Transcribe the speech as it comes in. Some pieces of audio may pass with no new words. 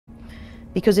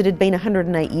because it had been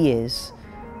 108 years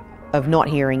of not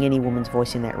hearing any woman's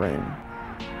voice in that room.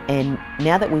 And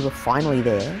now that we were finally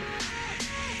there,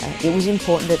 it was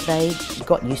important that they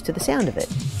got used to the sound of it.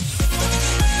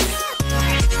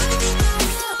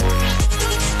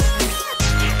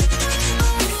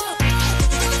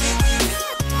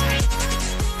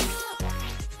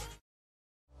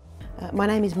 My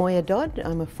name is Moya Dodd.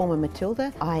 I'm a former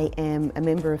Matilda. I am a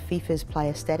member of FIFA's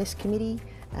Player Status Committee,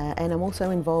 and I'm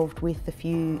also involved with a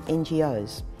few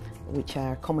NGOs, which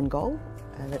are Common Goal,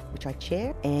 which I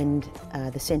chair, and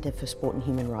the Centre for Sport and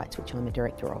Human Rights, which I'm a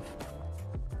director of.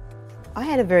 I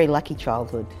had a very lucky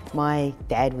childhood. My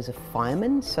dad was a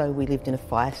fireman, so we lived in a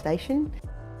fire station.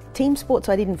 Team sports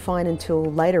I didn't find until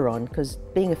later on, because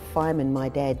being a fireman, my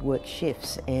dad worked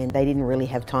shifts and they didn't really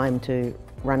have time to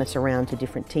run us around to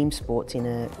different team sports in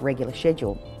a regular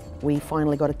schedule. We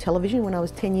finally got a television when I was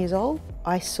 10 years old.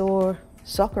 I saw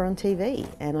soccer on TV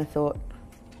and I thought,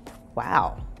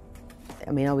 wow.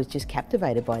 I mean, I was just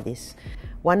captivated by this.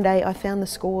 One day I found the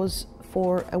scores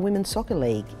for a women's soccer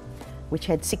league, which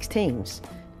had 6 teams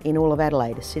in all of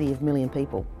Adelaide, a city of 1 million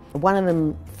people. One of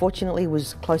them, fortunately,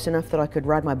 was close enough that I could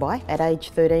ride my bike. At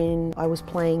age 13, I was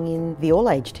playing in the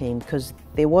all-age team because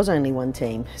there was only one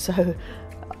team. So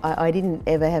I didn't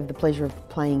ever have the pleasure of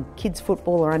playing kids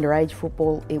football or underage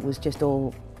football. It was just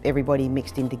all everybody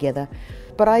mixed in together.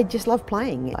 But I just loved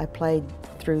playing. I played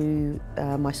through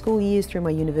my school years, through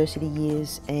my university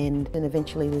years, and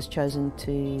eventually was chosen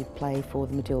to play for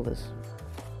the Matildas.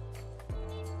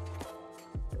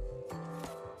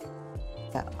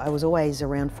 I was always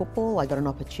around football. I got an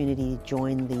opportunity to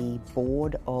join the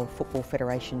board of Football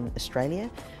Federation Australia,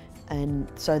 and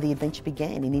so the adventure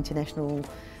began in international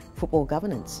football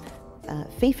governance.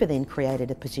 FIFA then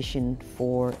created a position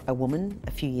for a woman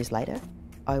a few years later.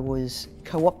 I was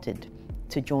co-opted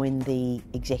to join the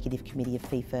executive committee of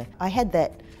FIFA. I had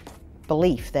that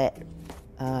belief that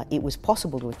it was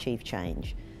possible to achieve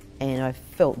change, and I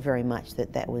felt very much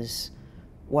that that was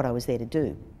what I was there to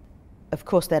do. Of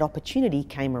course, that opportunity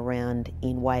came around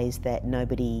in ways that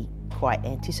nobody quite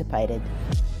anticipated.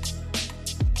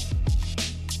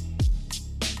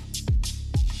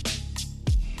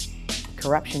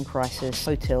 Corruption crisis,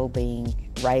 hotel being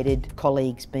raided,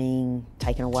 colleagues being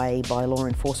taken away by law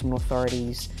enforcement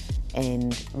authorities,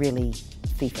 and really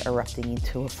FIFA erupting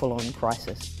into a full-on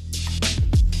crisis.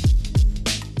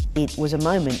 It was a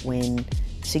moment when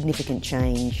significant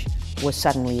change was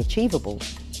suddenly achievable.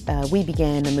 We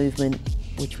began a movement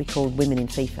which we called Women in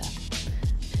FIFA.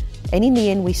 And in the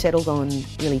end we settled on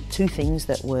really 2 things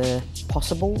that were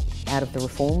possible out of the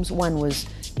reforms. One was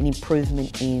an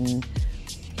improvement in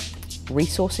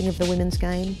resourcing of the women's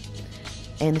game,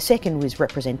 and the second was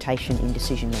representation in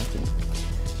decision making.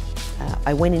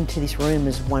 I went into this room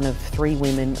as one of 3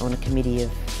 women on a committee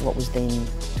of what was then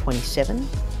 27,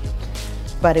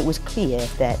 but it was clear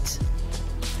that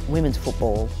women's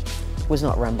football was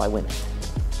not run by women.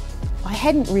 I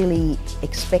hadn't really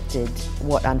expected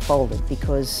what unfolded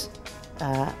because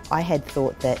I had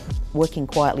thought that working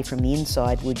quietly from the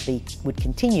inside would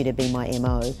continue to be my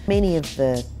MO. Many of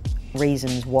the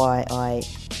reasons why I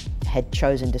had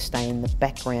chosen to stay in the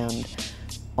background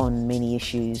on many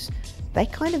issues, they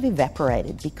kind of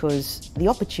evaporated because the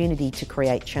opportunity to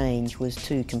create change was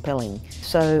too compelling.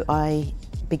 So I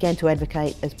began to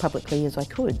advocate as publicly as I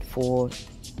could for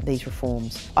these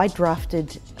reforms. I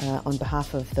drafted, on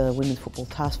behalf of the Women's Football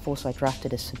Task Force, I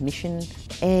drafted a submission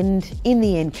and in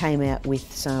the end came out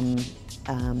with some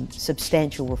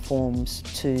substantial reforms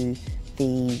to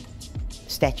the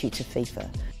statutes of FIFA.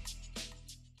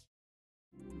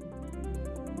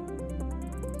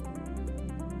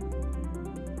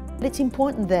 It's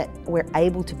important that we're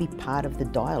able to be part of the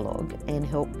dialogue and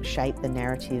help shape the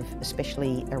narrative,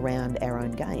 especially around our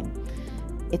own game.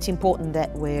 It's important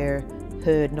that we're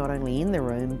heard not only in the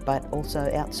room but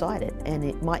also outside it, and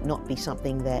it might not be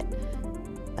something that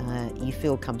you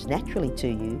feel comes naturally to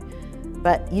you,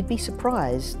 but you'd be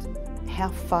surprised how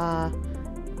far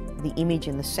the image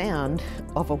and the sound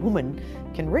of a woman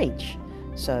can reach.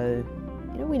 So,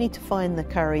 we need to find the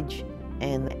courage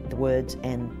and the words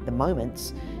and the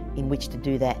moments in which to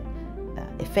do that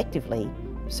effectively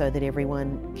so that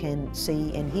everyone can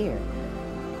see and hear.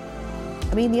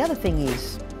 I mean, the other thing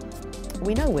is,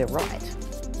 we know we're right.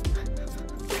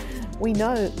 We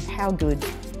know how good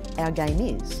our game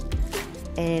is.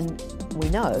 And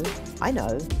I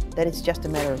know, that it's just a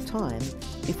matter of time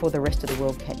before the rest of the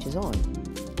world catches on.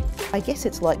 I guess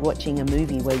it's like watching a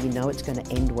movie where you know it's going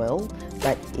to end well,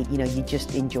 but you're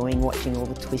just enjoying watching all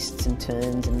the twists and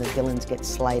turns and the villains get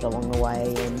slayed along the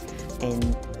way,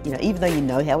 and even though you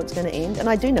know how it's going to end, and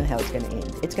I do know how it's going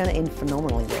to end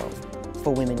phenomenally well.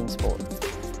 for women in sport.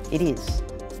 It is.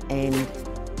 And,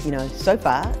 you know, so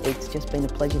far it's just been a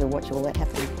pleasure to watch all that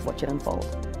happen, watch it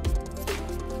unfold.